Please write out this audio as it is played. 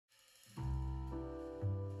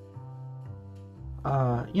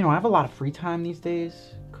I have a lot of free time these days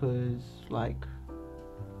because, like,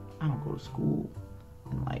 I don't go to school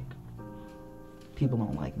and, like, people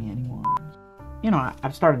don't like me anymore.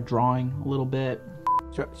 I've started drawing a little bit.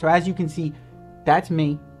 So as you can see, that's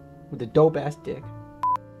me with a dope-ass dick.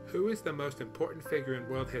 Who is the most important figure in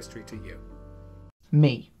world history to you?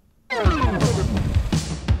 Me.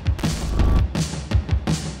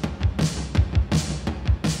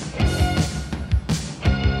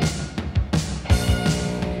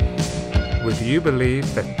 Would you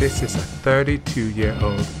believe that this is a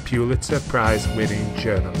 32-year-old Pulitzer Prize-winning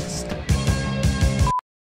journalist?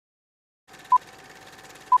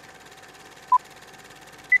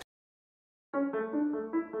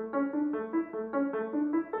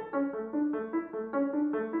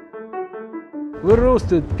 We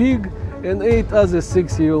roasted pig and ate as a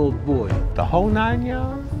 6-year-old boy. The whole 9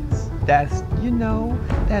 yards? That's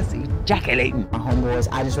ejaculating. My homeboys,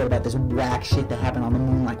 I just read about this whack shit that happened on the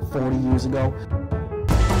moon like 40 years ago.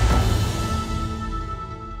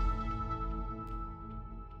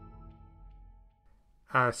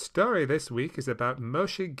 Our story this week is about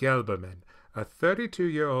Moshe Gelberman, a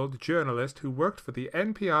 32-year-old journalist who worked for the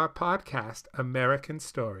NPR podcast American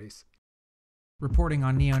Stories. Reporting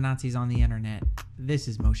on neo-Nazis on the internet, this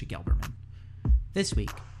is Moshe Gelberman. This week,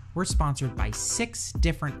 we're sponsored by 6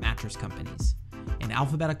 different mattress companies. In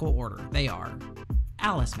alphabetical order, they are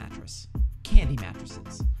Alice Mattress, Candy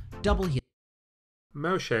Mattresses, Double Heel.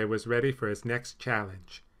 Moshe was ready for his next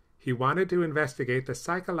challenge. He wanted to investigate the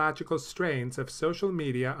psychological strains of social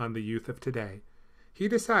media on the youth of today. He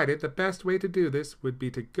decided the best way to do this would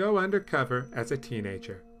be to go undercover as a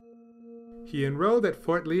teenager. He enrolled at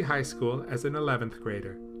Fort Lee High School as an 11th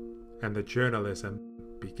grader, and the journalism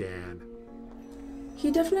began. He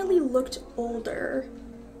definitely looked older,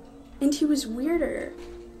 and he was weirder.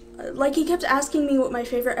 Like, he kept asking me what my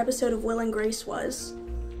favorite episode of Will and Grace was.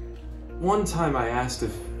 One time I asked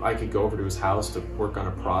if I could go over to his house to work on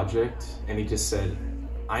a project, and he just said,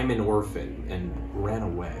 "I'm an orphan," and ran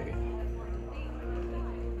away.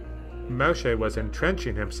 Moshe was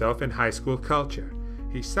entrenching himself in high school culture.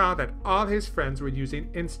 He saw that all his friends were using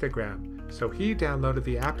Instagram, so he downloaded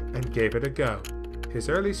the app and gave it a go. His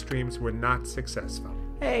early streams were not successful.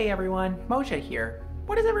 Hey everyone, Moshe here.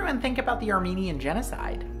 What does everyone think about the Armenian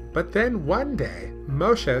genocide? But then one day,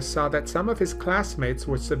 Moshe saw that some of his classmates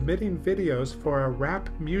were submitting videos for a rap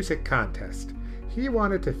music contest. He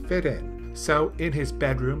wanted to fit in, so in his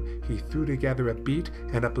bedroom, he threw together a beat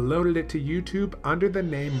and uploaded it to YouTube under the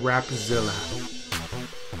name Rapzilla.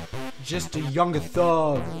 Just a younger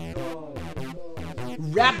thug.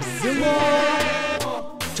 Rapzilla!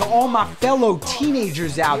 To all my fellow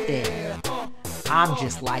teenagers out there, I'm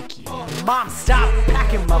just like you. Mom, stop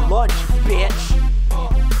packing my lunch, bitch.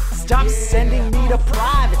 Stop sending me to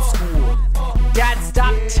private school. Dad,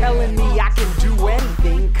 stop telling me I can do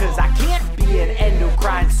anything, cause I can't be an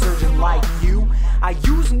endocrine surgeon like you. I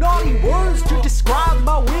use naughty words to describe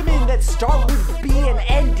my women that start with B and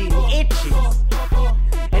end in itches.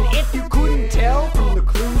 And if you couldn't tell from the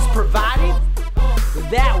clues provided,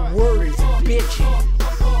 that word is bitches.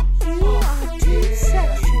 You are too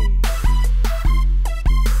sexy.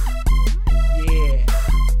 Yeah.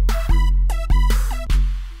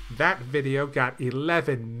 That video got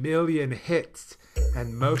 11 million hits,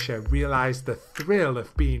 and Moshe realized the thrill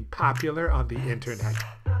of being popular on the internet.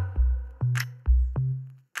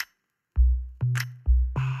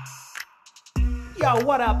 Yo,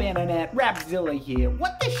 what up, internet? Rapzilla here.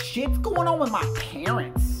 What the shit's going on with my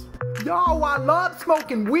parents? Yo, I love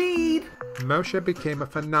smoking weed. Moshe became a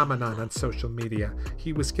phenomenon on social media.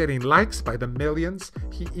 He was getting likes by the millions.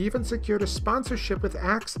 He even secured a sponsorship with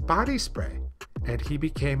Axe body spray. And he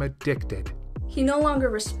became addicted. He no longer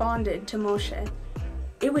responded to Moshe.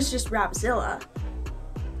 It was just Rapzilla.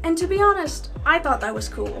 And to be honest, I thought that was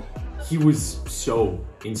cool. He was so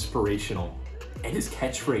inspirational. And his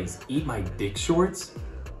catchphrase, "Eat my dick shorts,"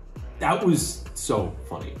 that was so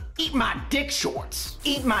funny. Eat my dick shorts.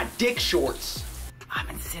 Eat my dick shorts. I'm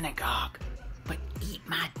in synagogue, but eat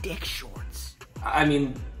my dick shorts. I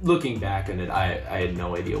mean, looking back on it, I had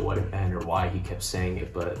no idea what it meant or why he kept saying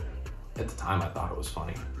it, but at the time I thought it was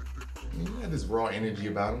funny. He had this raw energy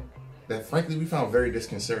about him that frankly we found very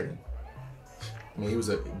disconcerting. I mean, he was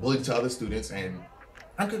a bully to other students, and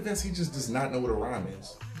I'm convinced he just does not know what a rhyme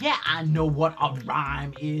is. Yeah, I know what a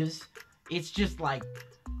rhyme is. It's just like,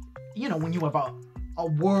 when you have a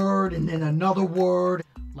word and then another word,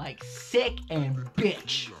 like sick and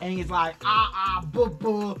bitch. And he's like,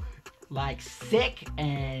 buh, like sick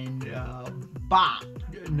and bop.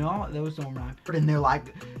 No, those don't rhyme. And they're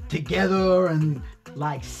like together and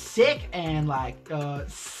like sick and like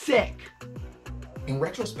sick. in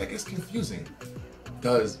retrospect, it's confusing.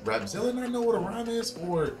 Does Rapzilla not know what a rhyme is,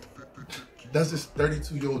 or does this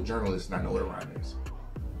 32-year-old journalist not know what a rhyme is?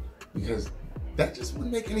 Because that just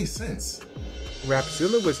wouldn't make any sense.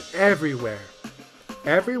 Rapzilla was everywhere.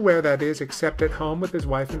 Everywhere, that is, except at home with his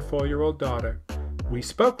wife and 4-year-old daughter. We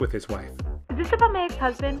spoke with his wife. Is this about my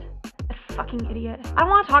ex-husband? That fucking idiot. I don't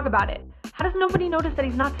want to talk about it. How does nobody notice that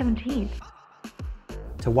he's not 17?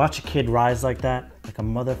 To watch a kid rise like that, like a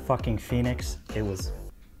motherfucking phoenix, it was...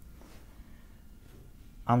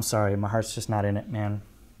 I'm sorry, my heart's just not in it, man.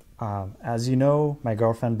 As you know, my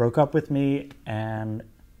girlfriend broke up with me, and...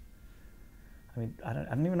 I mean, I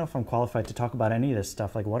don't even know if I'm qualified to talk about any of this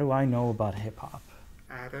stuff. Like, what do I know about hip-hop?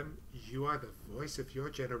 Adam, you are the voice of your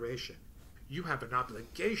generation. You have an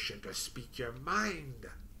obligation to speak your mind.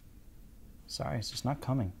 Sorry, it's just not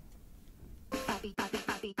coming.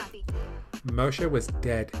 Moshe was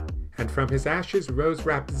dead, and from his ashes rose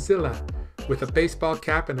Rapzilla with a baseball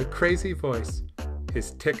cap and a crazy voice.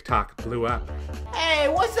 His TikTok blew up. Hey,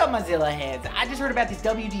 what's up, Mozilla heads? I just heard about this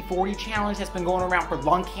WD-40 challenge that's been going around for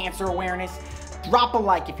lung cancer awareness. Drop a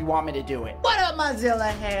like if you want me to do it. What up,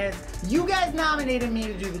 Mozilla heads? You guys nominated me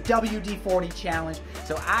to do the WD-40 challenge,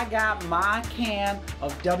 so I got my can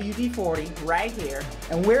of WD-40 right here,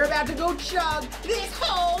 and we're about to go chug this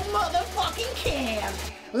whole motherfucking can.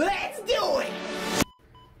 Let's do it!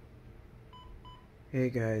 Hey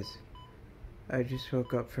guys, I just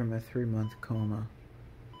woke up from a 3-month coma,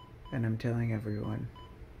 and I'm telling everyone,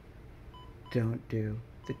 don't do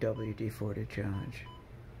the WD-40 challenge.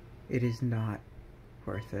 It is not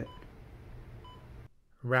worth it.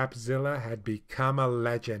 Rapzilla had become a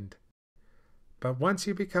legend. But once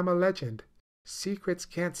you become a legend, secrets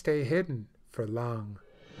can't stay hidden for long.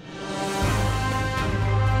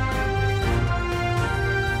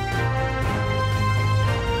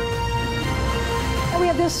 Now we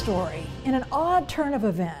have this story. In an odd turn of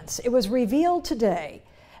events, it was revealed today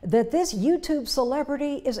that this YouTube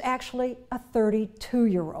celebrity is actually a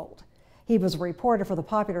 32-year-old. He was a reporter for the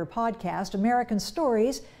popular podcast American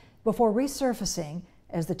Stories before resurfacing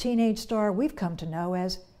as the teenage star we've come to know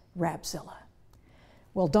as Rapzilla.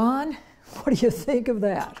 Well, Don, what do you think of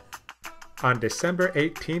that? On December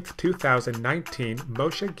 18, 2019,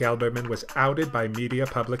 Moshe Gelberman was outed by media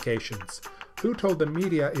publications. Who told the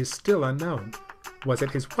media is still unknown. Was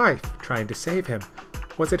it his wife trying to save him?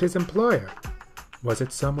 Was it his employer? Was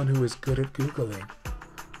it someone who was good at Googling?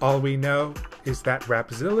 All we know is that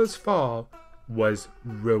Rapzilla's fall was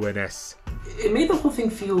ruinous. It made the whole thing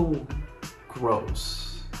feel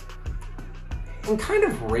gross. And kind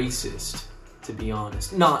of racist, to be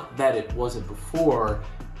honest. Not that it wasn't before.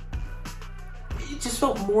 It just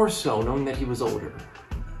felt more so knowing that he was older.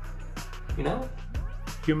 You know?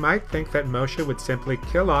 You might think that Moshe would simply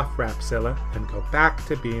kill off Rapzilla and go back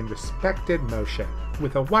to being respected Moshe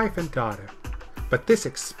with a wife and daughter. But this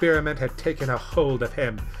experiment had taken a hold of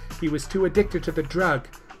him. He was too addicted to the drug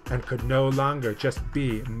and could no longer just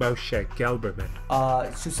be Moshe Gelberman.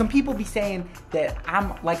 So some people be saying that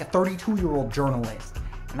I'm like a 32-year-old journalist.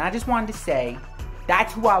 And I just wanted to say,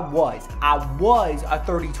 that's who I was. I was a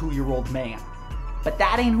 32-year-old man. But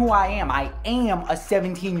that ain't who I am. I am a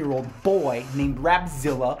 17-year-old boy named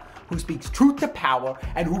Rapzilla who speaks truth to power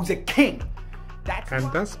and who's a king.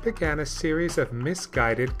 And thus began a series of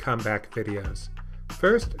misguided comeback videos.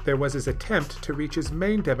 First, there was his attempt to reach his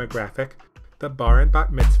main demographic, the bar and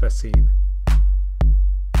bat mitzvah scene.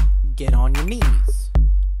 Get on your knees.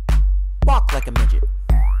 Walk like a midget.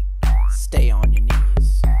 Stay on your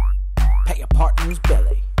knees. Pet your partner's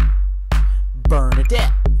belly.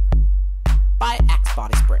 Bernadette. Buy Axe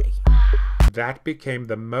body spray. That became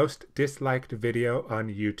the most disliked video on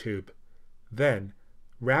YouTube. Then,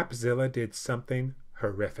 Rapzilla did something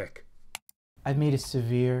horrific. I've made a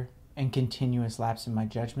severe and continuous lapse in my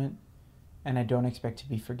judgment, and I don't expect to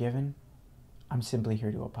be forgiven. I'm simply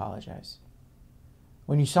here to apologize.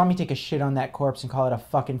 When you saw me take a shit on that corpse and call it a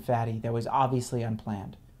fucking fatty, that was obviously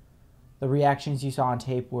unplanned. The reactions you saw on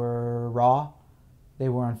tape were raw, they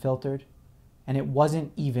were unfiltered, and it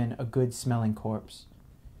wasn't even a good smelling corpse.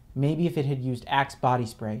 Maybe if it had used Axe body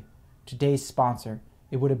spray, today's sponsor,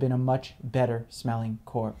 it would have been a much better smelling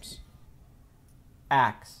corpse.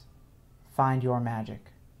 Axe, find your magic.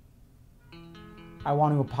 I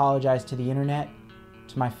want to apologize to the internet,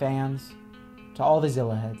 to my fans, to all the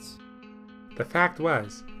Zilla heads. The fact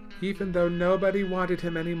was, even though nobody wanted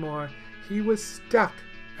him anymore, he was stuck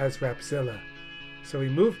as Rapzilla. So he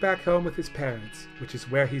moved back home with his parents, which is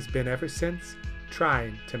where he's been ever since,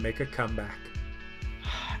 trying to make a comeback.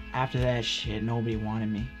 After that shit, nobody wanted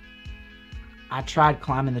me. I tried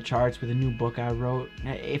climbing the charts with a new book I wrote.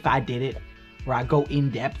 If I did it, where I go in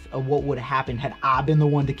depth of what would have happened had I been the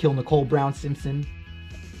one to kill Nicole Brown Simpson.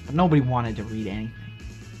 But nobody wanted to read anything.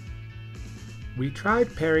 We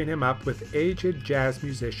tried pairing him up with aged jazz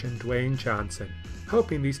musician Dwayne Johnson,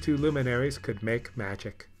 hoping these two luminaries could make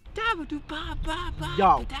magic.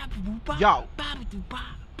 Yo.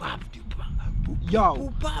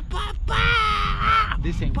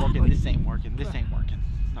 This ain't working, this ain't working, this ain't working.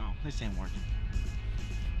 No, this ain't working.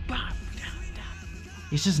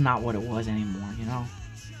 It's just not what it was anymore, you know?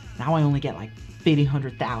 Now I only get like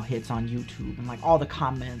 100,000 hits on YouTube, and like all the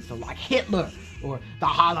comments are like Hitler or the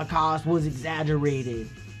Holocaust was exaggerated.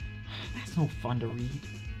 That's no fun to read.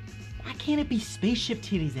 Why can't it be spaceship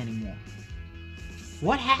titties anymore?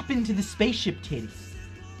 What happened to the spaceship titties?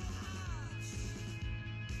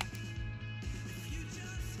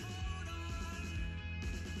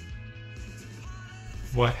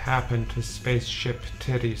 What happened to spaceship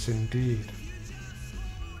titties indeed?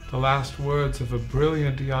 The last words of a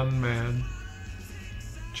brilliant young man.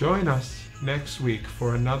 Join us next week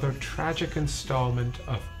for another tragic installment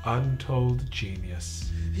of Untold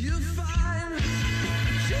Genius.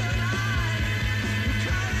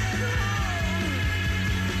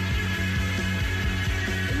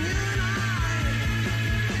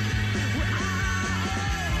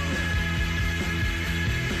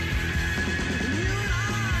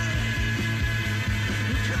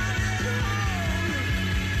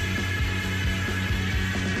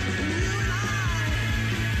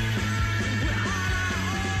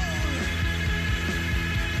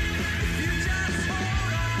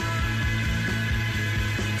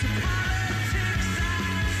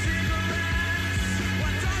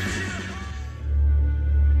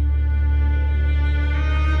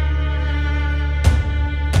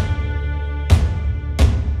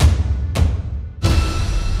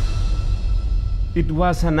 It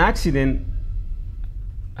was an accident,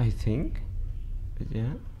 I think.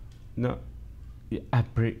 Yeah. No, I'm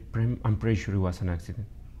pretty sure it was an accident.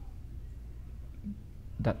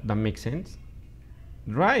 That makes sense,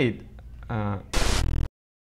 right?